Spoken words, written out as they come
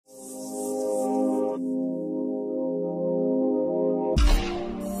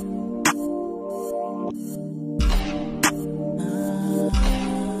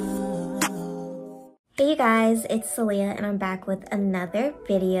guys, it's Celia and I'm back with another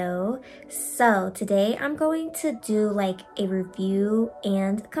video. So today I'm going to do like a review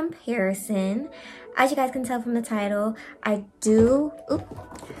and comparison. As you guys can tell from the title, I do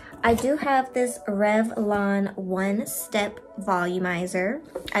have this Revlon one-step volumizer.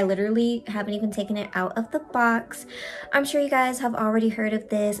 I literally haven't even taken it out of the box. I'm sure you guys have already heard of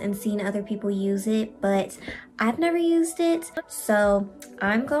this and seen other people use it, but I've never used it. So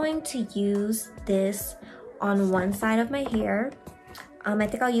I'm going to use this on one side of my hair. I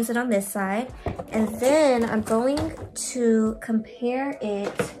think I'll use it on this side. And then I'm going to compare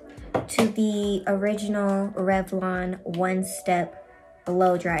it to the original Revlon one-step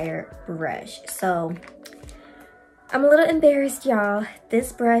blow dryer brush. So I'm a little embarrassed, y'all.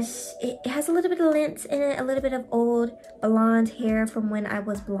 This brush, it has a little bit of lint in it, a little bit of old blonde hair from when I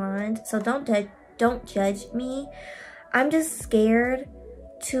was blonde. So don't judge me. I'm just scared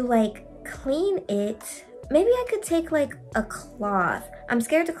to like clean it. Maybe I could take like a cloth. I'm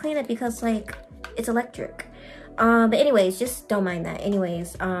scared to clean it because like it's electric. But anyways, just don't mind that.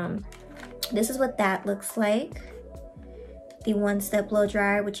 Anyways, this is what that looks like. The one-step blow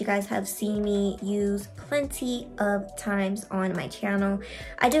dryer, which you guys have seen me use plenty of times on my channel.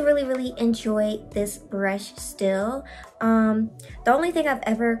 I do really enjoy this brush still. The only thing I've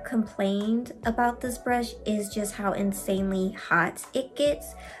ever complained about this brush is just how insanely hot it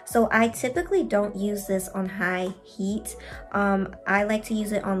gets. So I typically don't use this on high heat. I like to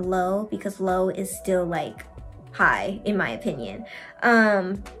use it on low because low is still like high in my opinion.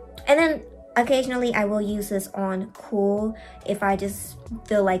 And then occasionally I will use this on cool if I just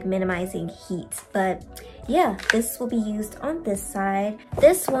feel like minimizing heat. But yeah, this will be used on this side.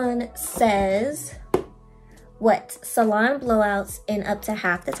 This one says, what? Salon blowouts in up to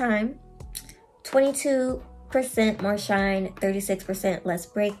half the time, 22% more shine, 36% less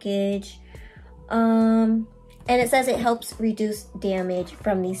breakage. And it says it helps reduce damage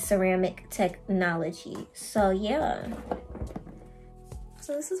from the ceramic technology. So yeah.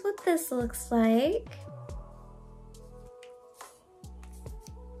 So this is what this looks like.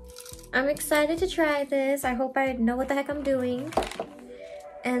 I'm excited to try this. I hope I know what the heck I'm doing.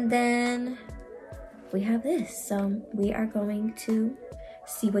 And then we have this. So we are going to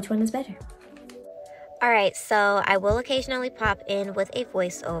see which one is better. Alright, so I will occasionally pop in with a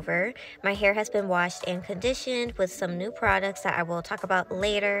voiceover. My hair has been washed and conditioned with some new products that I will talk about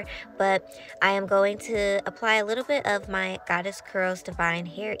later, but I am going to apply a little bit of my goddessscurls Divine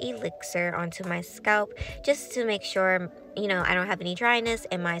Hair Elixir onto my scalp just to make sure, you know, I don't have any dryness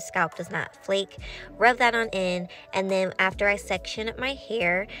and my scalp does not flake. Rub that on in, and then after I section my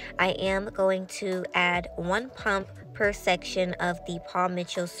hair, I am going to add 1 pump per section of the Paul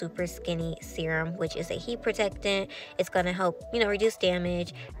Mitchell Super Skinny Serum, which is a heat protectant. It's going to help, you know, reduce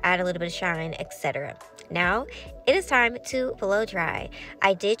damage, add a little bit of shine, etc. Now, it is time to blow dry.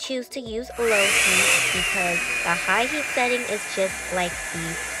 I did choose to use low heat because the high heat setting is just like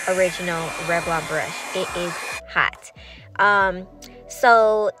the original Revlon brush. It is hot.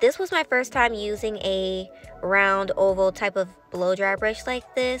 So this was my first time using a round oval type of blow dry brush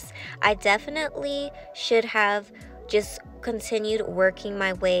like this. I definitely should have just continued working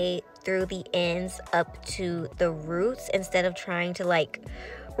my way through the ends up to the roots instead of trying to like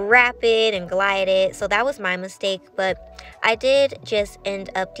wrap it and glide it. So that was my mistake, but I did just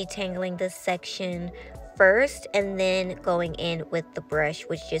end up detangling this section first and then going in with the brush,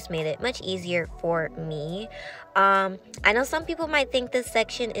 which just made it much easier for me. I know some people might think this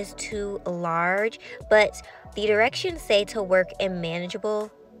section is too large, but the directions say to work in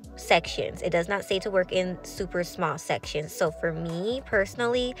manageable sections. It does not say to work in super small sections. So for me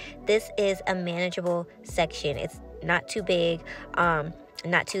personally, this is a manageable section. It's not too big,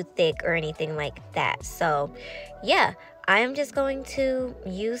 not too thick or anything like that. So yeah, I am just going to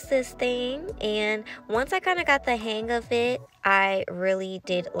use this thing, and once I kind of got the hang of it, I really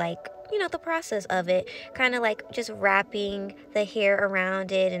did like, you know, the process of it, kind of like just wrapping the hair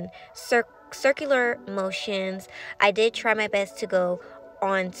around it and circular motions. I did try my best to go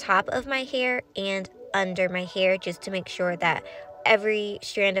on top of my hair and under my hair just to make sure that every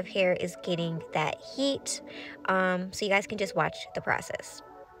strand of hair is getting that heat. So you guys can just watch the process.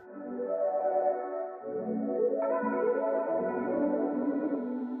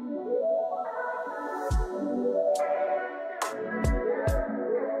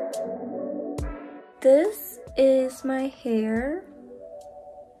 This is my hair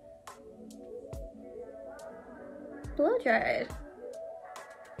blow dried.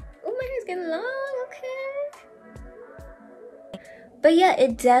 Oh, my hair's getting long, okay. But yeah,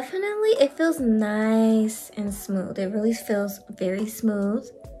 it feels nice and smooth. It really feels very smooth.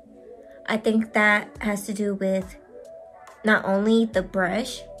 I think that has to do with not only the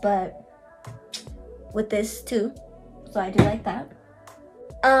brush, but with this too. So I do like that.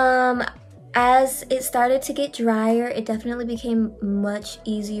 As it started to get drier, it definitely became much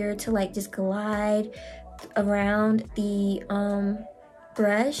easier to like just glide around the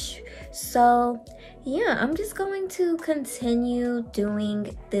brush. So yeah, I'm just going to continue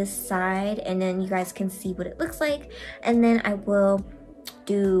doing this side, and then you guys can see what it looks like, and then I will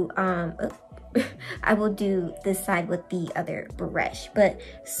do I will do this side with the other brush. But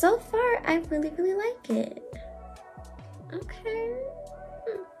so far I really like it. Okay.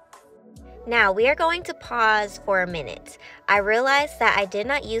 Now we are going to pause for a minute. I realized that I did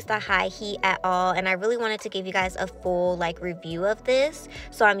not use the high heat at all, and I really wanted to give you guys a full like review of this.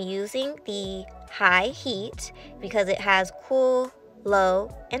 So I'm using the high heat because it has cool,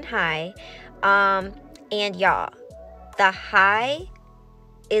 low, and high. And y'all, the high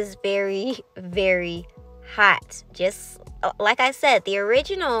is very hot. Just like I said, the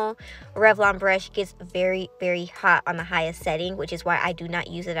original Revlon brush gets very hot on the highest setting, which is why I do not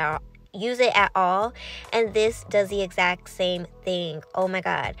use it at all. And this does the exact same thing. Oh my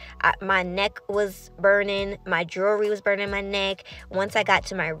god, my neck was burning, my jewelry was burning my neck. Once I got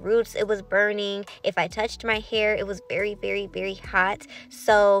to my roots, it was burning. If I touched my hair, it was very hot.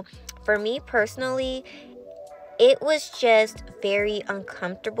 So for me personally, it was just very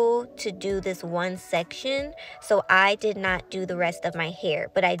uncomfortable to do this one section, so I did not do the rest of my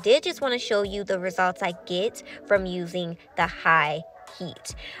hair. But I did just want to show you the results I get from using the high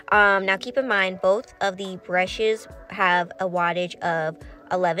heat. Now keep in mind, both of the brushes have a wattage of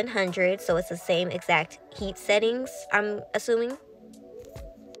 1100, so it's the same exact heat settings, I'm assuming.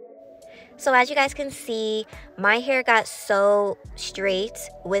 So as you guys can see, my hair got so straight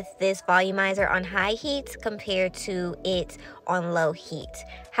with this volumizer on high heat compared to it on low heat.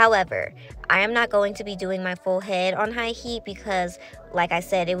 However, I am not going to be doing my full head on high heat because, like I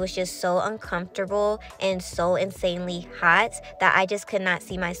said, it was just so uncomfortable and so insanely hot that I just could not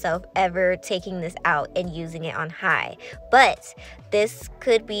see myself ever taking this out and using it on high. But this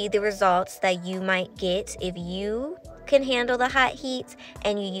could be the results that you might get if you can handle the hot heat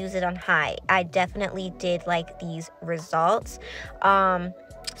and you use it on high. I definitely did like these results.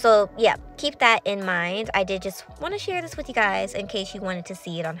 So yeah, keep that in mind. I did just want to share this with you guys in case you wanted to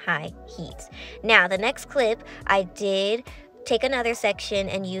see it on high heat. Now the next clip, I did take another section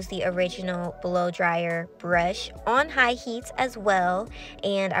and use the original blow dryer brush on high heat as well,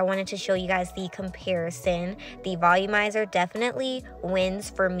 and I wanted to show you guys the comparison. The volumizer definitely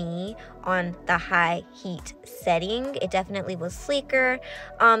wins for me on the high heat setting. It definitely was sleeker.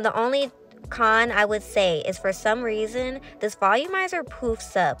 The only con I would say is, for some reason, this volumizer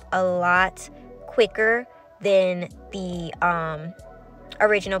poofs up a lot quicker than the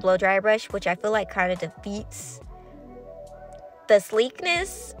original blow dryer brush, which I feel like kind of defeats the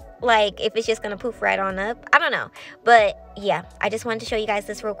sleekness. Like, if it's just gonna poof right on up, I don't know. But yeah, I just wanted to show you guys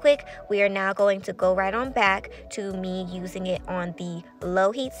this real quick. We are now going to go right on back to me using it on the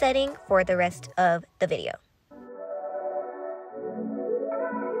low heat setting for the rest of the video.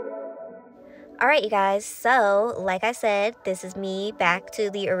 Alright, you guys, so like I said, this is me back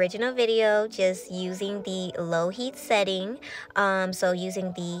to the original video, just using the low heat setting. So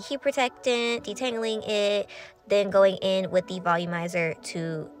using the heat protectant, detangling it, then going in with the volumizer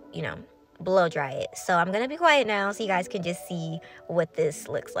to, you know, blow dry it. So I'm gonna be quiet now so you guys can just see what this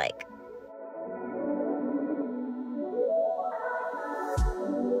looks like.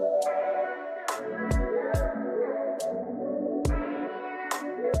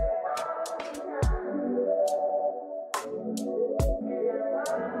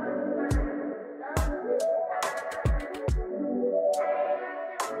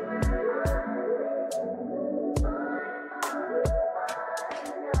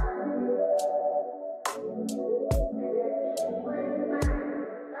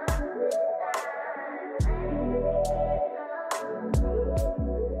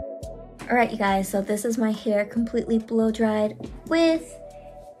 All right, you guys, so this is my hair completely blow dried with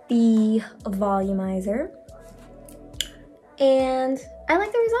the volumizer, and I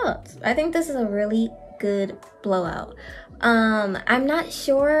like the results. I think this is a really good blowout. I'm not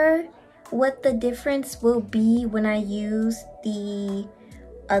sure what the difference will be when I use the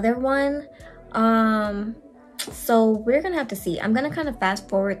other one. So we're gonna have to see. I'm gonna kind of fast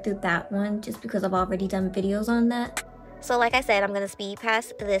forward through that one just because I've already done videos on that. So like I said, I'm going to speed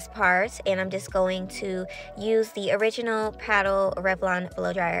past this part, and I'm just going to use the original paddle Revlon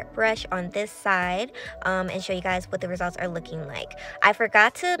blow dryer brush on this side and show you guys what the results are looking like. I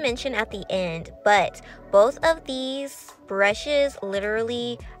forgot to mention at the end, but both of these brushes,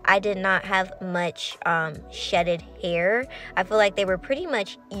 literally, I did not have much shedded hair. I feel like they were pretty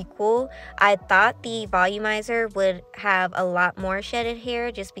much equal. I thought the Volumizer would have a lot more shedded hair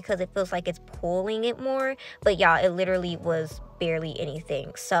just because it feels like it's pulling it more. But y'all, it literally was barely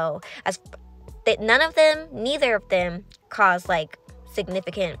anything. So neither of them caused like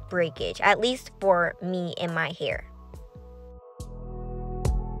significant breakage, at least for me and my hair.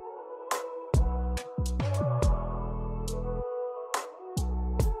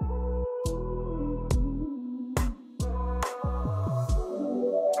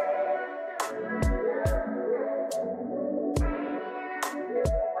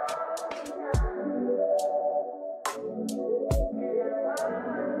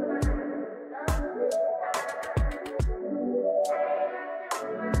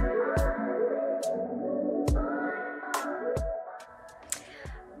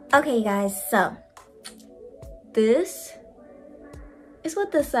 Okay, guys, so this is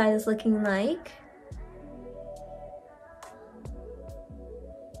what this side is looking like.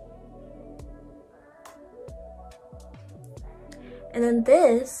 And then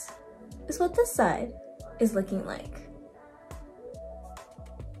this is what this side is looking like.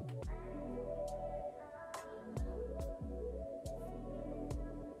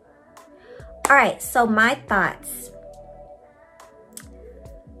 All right, so my thoughts.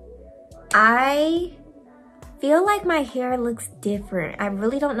 I feel like my hair looks different. I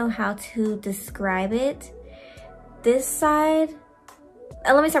really don't know how to describe it. This side,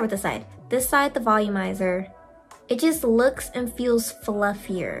 let me start with this side. This side, the Volumizer, it just looks and feels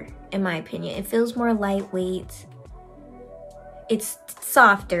fluffier, in my opinion. It feels more lightweight. It's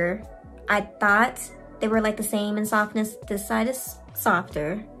softer. I thought they were like the same in softness. This side is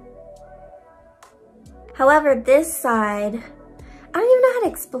softer. However, this side, I don't even know how to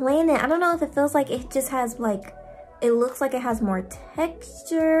explain it. I don't know if it feels like it just has like, it looks like it has more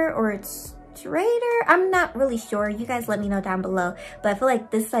texture or it's straighter. I'm not really sure. You guys let me know down below. But I feel like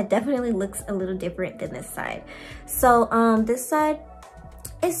this side definitely looks a little different than this side. So this side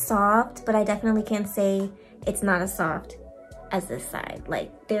is soft, but I definitely can't say it's not as soft as this side.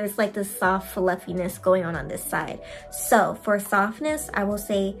 Like there's like this soft fluffiness going on this side. So for softness, I will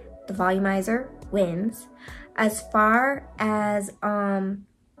say the Volumizer wins. As far as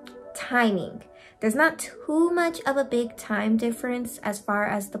timing, there's not too much of a big time difference as far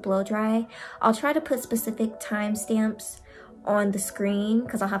as the blow dry. I'll try to put specific timestamps on the screen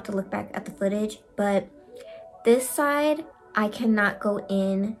because I'll have to look back at the footage. But this side, I cannot go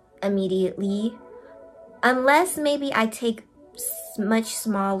in immediately unless maybe I take much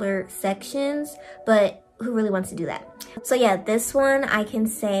smaller sections, but who really wants to do that? So yeah, this one I can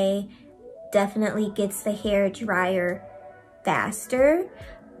say definitely gets the hair drier faster,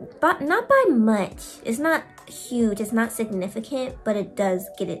 but not by much. It's not huge, it's not significant, but it does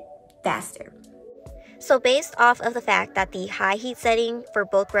get it faster. So based off of the fact that the high heat setting for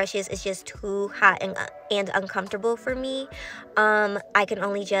both brushes is just too hot and uncomfortable for me, I can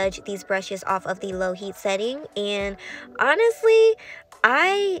only judge these brushes off of the low heat setting. And honestly,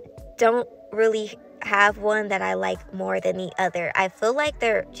 I don't really have one that I like more than the other. I feel like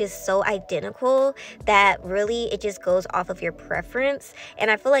they're just so identical that really it just goes off of your preference. And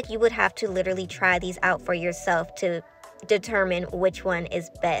I feel like you would have to literally try these out for yourself to determine which one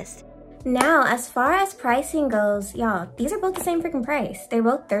is best. Now, as far as pricing goes, y'all, these are both the same freaking price. They're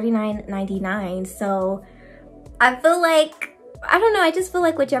both $39.99. So I feel like, I don't know, I just feel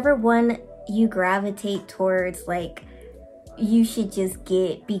like whichever one you gravitate towards, like, you should just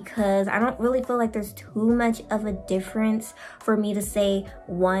get, because I don't really feel like there's too much of a difference for me to say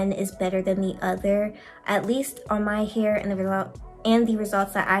one is better than the other. At least on my hair and the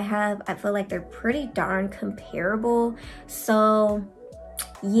results that I have, I feel like they're pretty darn comparable. So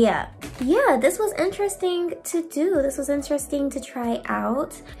yeah, this was interesting to do. This was interesting to try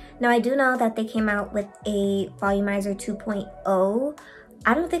out. Now I do know that they came out with a Volumizer 2.0.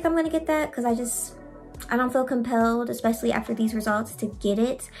 I don't think I'm gonna get that because I don't feel compelled, especially after these results, to get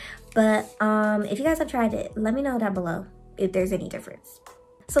it. But if you guys have tried it, let me know down below if there's any difference.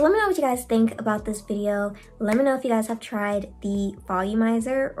 So let me know what you guys think about this video. Let me know if you guys have tried the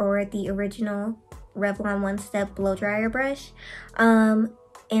Volumizer or the original Revlon one-step blow dryer brush.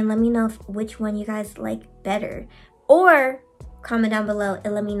 And let me know which one you guys like better. Or comment down below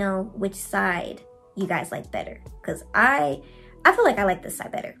and let me know which side you guys like better. Because I feel like I like this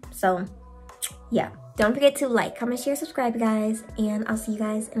side better. So yeah. Don't forget to like, comment, share, subscribe, guys, and I'll see you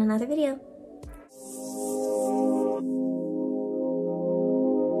guys in another video.